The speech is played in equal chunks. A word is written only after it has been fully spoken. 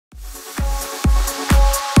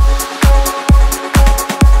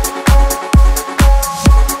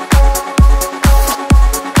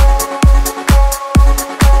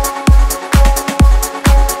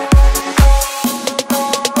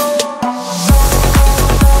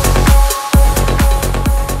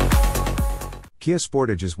Kia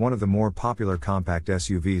Sportage is one of the more popular compact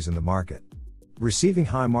SUVs in the market. Receiving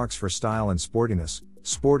high marks for style and sportiness,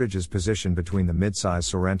 Sportage is positioned between the midsize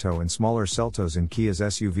Sorento and smaller Seltos in Kia's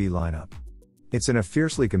SUV lineup. It's in a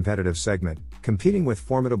fiercely competitive segment, competing with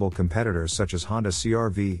formidable competitors such as Honda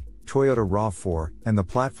CR-V, Toyota RAV4, and the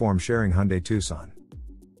platform-sharing Hyundai Tucson.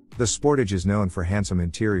 The Sportage is known for handsome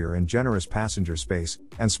interior and generous passenger space,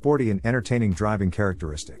 and sporty and entertaining driving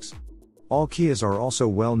characteristics. All Kias are also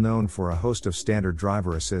well known for a host of standard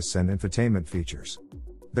driver assists and infotainment features.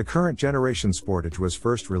 The current generation Sportage was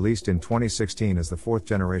first released in 2016 as the 4th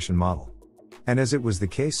generation model. And as it was the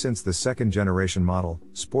case since the 2nd generation model,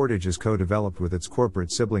 Sportage is co-developed with its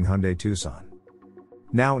corporate sibling Hyundai Tucson.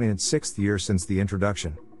 Now in its 6th year since the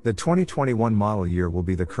introduction, the 2021 model year will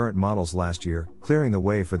be the current model's last year, clearing the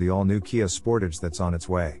way for the all-new Kia Sportage that's on its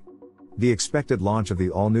way. The expected launch of the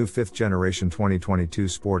all-new 5th generation 2022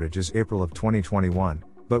 Sportage is April of 2021,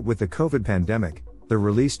 but with the COVID pandemic, the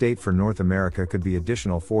release date for North America could be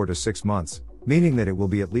additional 4 to 6 months, meaning that it will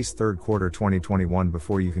be at least 3rd quarter 2021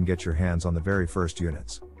 before you can get your hands on the very first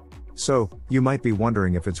units. So, you might be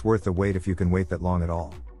wondering if it's worth the wait if you can wait that long at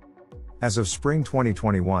all. As of spring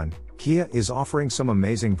 2021, Kia is offering some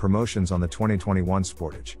amazing promotions on the 2021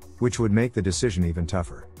 Sportage, which would make the decision even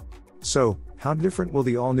tougher. So, how different will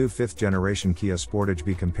the all-new 5th generation Kia Sportage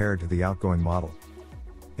be compared to the outgoing model?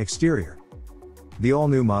 Exterior. The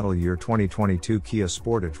all-new model year 2022 Kia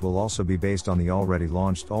Sportage will also be based on the already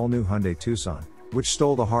launched all-new Hyundai Tucson, which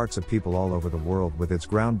stole the hearts of people all over the world with its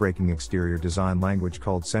groundbreaking exterior design language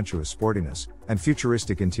called sensuous sportiness, and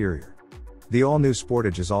futuristic interior. The all-new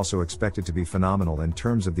Sportage is also expected to be phenomenal in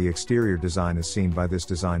terms of the exterior design as seen by this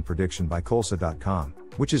design prediction by Colsa.com,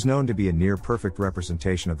 which is known to be a near-perfect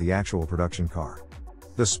representation of the actual production car.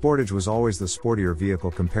 The Sportage was always the sportier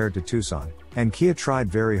vehicle compared to Tucson, and Kia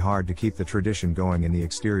tried very hard to keep the tradition going in the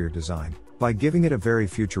exterior design, by giving it a very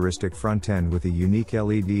futuristic front end with a unique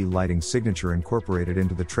LED lighting signature incorporated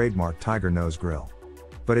into the trademark Tiger Nose grille.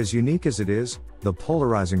 But as unique as it is, the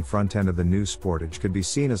polarizing front end of the new Sportage could be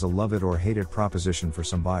seen as a love it or hate it proposition for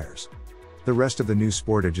some buyers. The rest of the new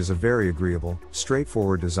Sportage is a very agreeable,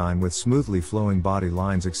 straightforward design with smoothly flowing body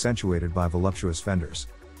lines accentuated by voluptuous fenders.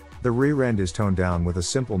 The rear end is toned down with a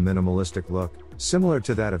simple minimalistic look, similar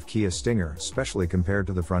to that of Kia Stinger, especially compared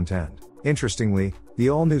to the front end. Interestingly, the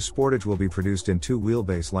all-new Sportage will be produced in 2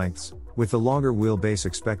 wheelbase lengths, with the longer wheelbase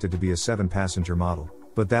expected to be a 7-passenger model,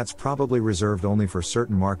 but that's probably reserved only for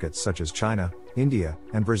certain markets such as China, India,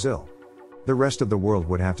 and Brazil. The rest of the world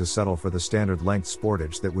would have to settle for the standard length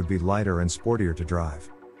Sportage that would be lighter and sportier to drive.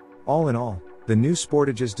 All in all, the new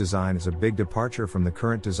Sportage's design is a big departure from the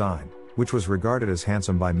current design, which was regarded as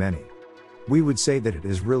handsome by many. We would say that it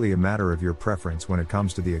is really a matter of your preference when it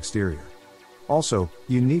comes to the exterior. Also,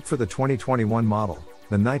 unique for the 2021 model,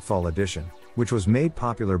 the Nightfall Edition, which was made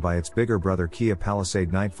popular by its bigger brother Kia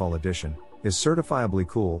Palisade Nightfall Edition, is certifiably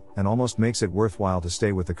cool and almost makes it worthwhile to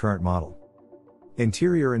stay with the current model.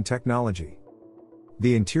 Interior and technology.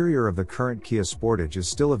 The interior of the current Kia Sportage is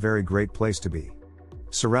still a very great place to be.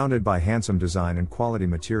 Surrounded by handsome design and quality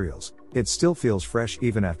materials, it still feels fresh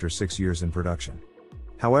even after 6 years in production.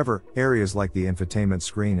 However, areas like the infotainment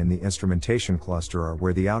screen and the instrumentation cluster are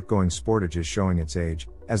where the outgoing Sportage is showing its age,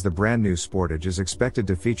 as the brand new Sportage is expected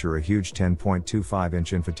to feature a huge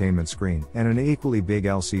 10.25-inch infotainment screen and an equally big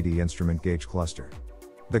LCD instrument gauge cluster.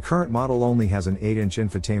 The current model only has an 8-inch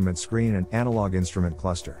infotainment screen and analog instrument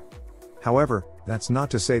cluster. However, that's not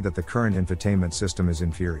to say that the current infotainment system is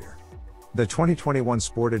inferior. The 2021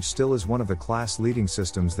 Sportage still is one of the class-leading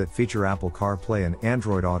systems that feature Apple CarPlay and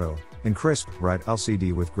Android Auto, and crisp, bright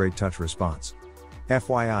LCD with great touch response.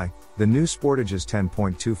 FYI, the new Sportage's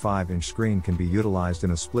 10.25-inch screen can be utilized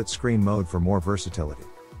in a split-screen mode for more versatility.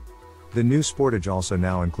 The new Sportage also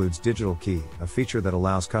now includes Digital Key, a feature that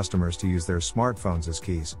allows customers to use their smartphones as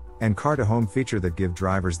keys, and Car-to-Home feature that give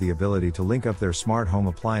drivers the ability to link up their smart home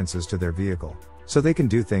appliances to their vehicle, so they can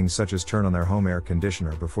do things such as turn on their home air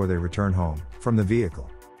conditioner before they return home from the vehicle.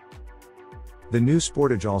 The new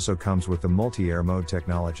Sportage also comes with the multi-air mode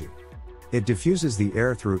technology. It diffuses the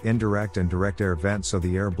air through indirect and direct air vents so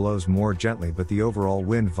the air blows more gently but the overall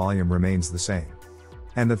wind volume remains the same.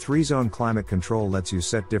 And the 3-zone climate control lets you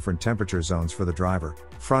set different temperature zones for the driver,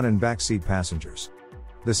 front and back seat passengers.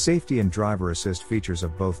 The safety and driver assist features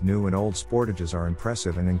of both new and old Sportages are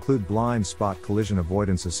impressive and include blind spot collision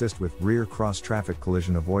avoidance assist with rear cross-traffic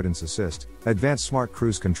collision avoidance assist, advanced smart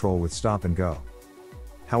cruise control with stop and go.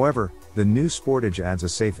 However, the new Sportage adds a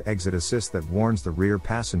safe exit assist that warns the rear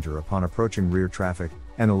passenger upon approaching rear traffic,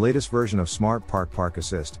 and the latest version of Smart Park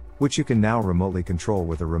Assist, which you can now remotely control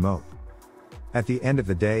with a remote. At the end of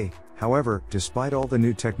the day, However, despite all the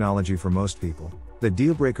new technology for most people, the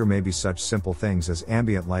deal breaker may be such simple things as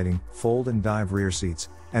ambient lighting, fold and dive rear seats,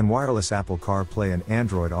 and wireless Apple CarPlay and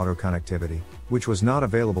Android Auto connectivity, which was not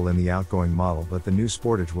available in the outgoing model but the new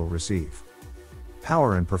Sportage will receive.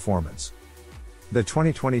 Power and performance. The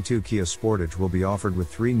 2022 Kia Sportage will be offered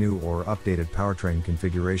with 3 new or updated powertrain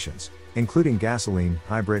configurations, including gasoline,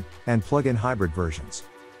 hybrid, and plug-in hybrid versions.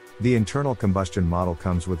 The internal combustion model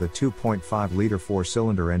comes with a 2.5-liter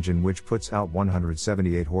 4-cylinder engine which puts out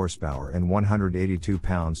 178 horsepower and 182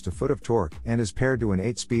 pounds-to-foot of torque and is paired to an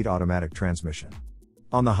 8-speed automatic transmission.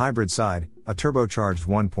 On the hybrid side, a turbocharged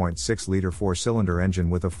 1.6-liter 4-cylinder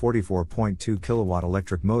engine with a 44.2 kilowatt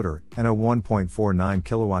electric motor and a 1.49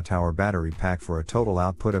 kilowatt-hour battery pack for a total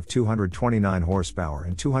output of 229 horsepower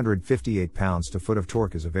and 258 pounds-to-foot of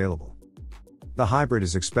torque is available. The hybrid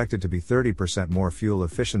is expected to be 30% more fuel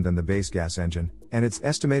efficient than the base gas engine, and it's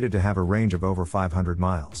estimated to have a range of over 500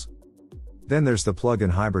 miles. Then there's the plug-in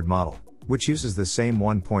hybrid model, which uses the same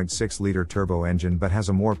 1.6-liter turbo engine but has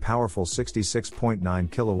a more powerful 66.9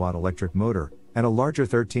 kilowatt electric motor and a larger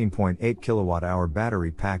 13.8 kilowatt-hour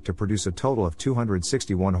battery pack to produce a total of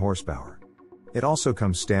 261 horsepower. It also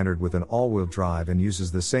comes standard with an all-wheel drive and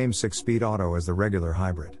uses the same 6-speed auto as the regular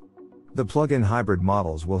hybrid. The plug-in hybrid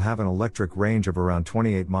models will have an electric range of around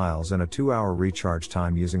 28 miles and a 2-hour recharge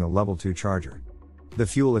time using a level 2 charger. The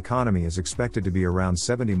fuel economy is expected to be around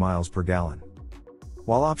 70 miles per gallon.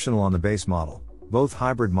 While optional on the base model, both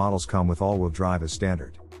hybrid models come with all-wheel drive as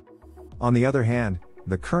standard. On the other hand,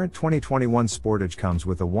 the current 2021 Sportage comes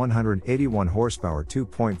with a 181 horsepower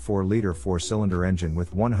 2.4-liter 4-cylinder engine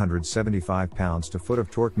with 175 pounds-to-foot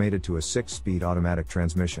of torque mated to a 6-speed automatic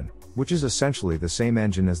transmission, which is essentially the same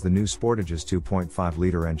engine as the new Sportage's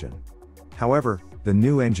 2.5-liter engine. However, the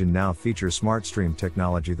new engine now features SmartStream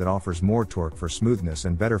technology that offers more torque for smoothness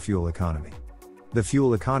and better fuel economy. The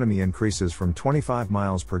fuel economy increases from 25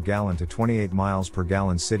 miles per gallon to 28 miles per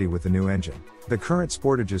gallon city with the new engine. The current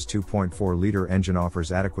Sportage's 2.4-liter engine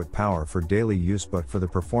offers adequate power for daily use, but for the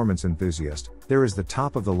performance enthusiast, there is the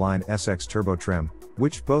top-of-the-line SX Turbo trim,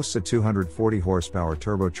 which boasts a 240 horsepower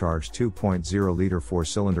turbocharged 2.0-liter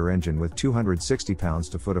 4-cylinder engine with 260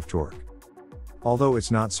 pounds-to-foot of torque. Although it's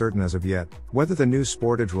not certain as of yet whether the new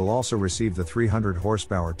Sportage will also receive the 300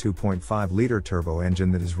 horsepower 2.5-liter turbo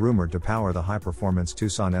engine that is rumored to power the high-performance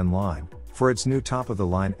Tucson N line, for its new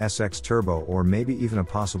top-of-the-line SX Turbo or maybe even a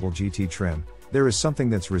possible GT trim, there is something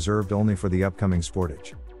that's reserved only for the upcoming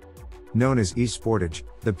Sportage. Known as e-Sportage,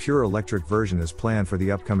 the pure electric version is planned for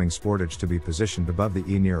the upcoming Sportage to be positioned above the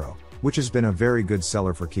e-Niro, which has been a very good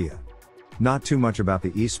seller for Kia. Not too much about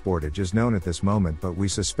the e-Sportage is known at this moment, but we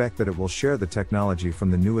suspect that it will share the technology from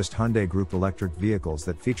the newest Hyundai Group electric vehicles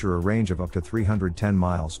that feature a range of up to 310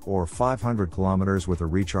 miles or 500 kilometers with a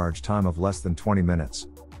recharge time of less than 20 minutes.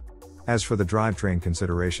 As for the drivetrain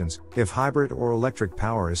considerations, if hybrid or electric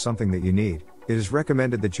power is something that you need, it is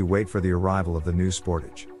recommended that you wait for the arrival of the new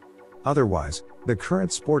Sportage. Otherwise, the current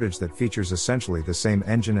Sportage that features essentially the same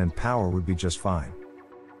engine and power would be just fine.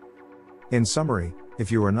 In summary, if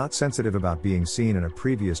you are not sensitive about being seen in a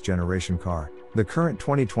previous generation car, the current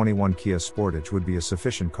 2021 Kia Sportage would be a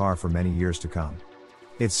sufficient car for many years to come.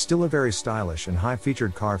 It's still a very stylish and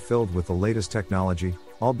high-featured car filled with the latest technology,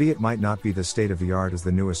 albeit might not be the state-of-the-art as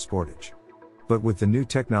the newest Sportage. But with the new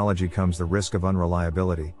technology comes the risk of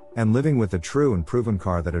unreliability, and living with a true and proven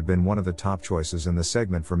car that had been one of the top choices in the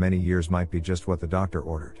segment for many years might be just what the doctor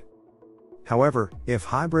ordered. However, if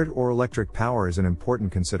hybrid or electric power is an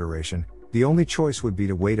important consideration, the only choice would be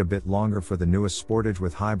to wait a bit longer for the newest Sportage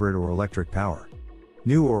with hybrid or electric power.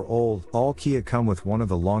 New or old, all Kia come with one of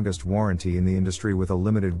the longest warranty in the industry, with a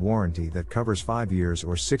limited warranty that covers 5 years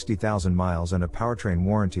or 60,000 miles and a powertrain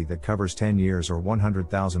warranty that covers 10 years or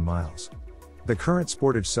 100,000 miles. The current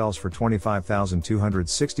Sportage sells for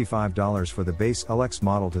 $25,265 for the base LX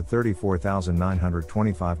model to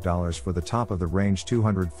 $34,925 for the top-of-the-range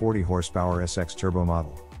 240 horsepower SX Turbo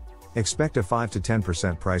model. Expect a 5 to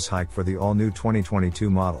 10% price hike for the all-new 2022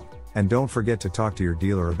 model, and don't forget to talk to your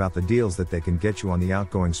dealer about the deals that they can get you on the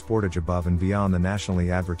outgoing Sportage above and beyond the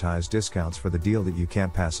nationally advertised discounts for the deal that you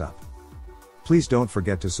can't pass up. Please don't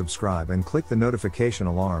forget to subscribe and click the notification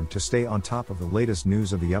alarm to stay on top of the latest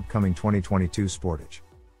news of the upcoming 2022 Sportage.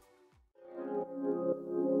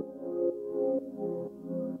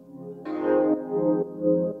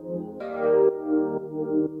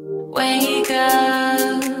 Wake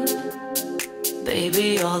up,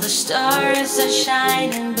 baby, all the stars are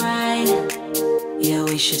shining bright. Yeah,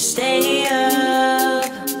 we should stay up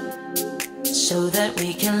so that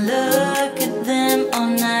we can look at them all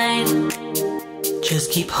night.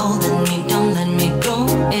 Just keep holding me, don't let me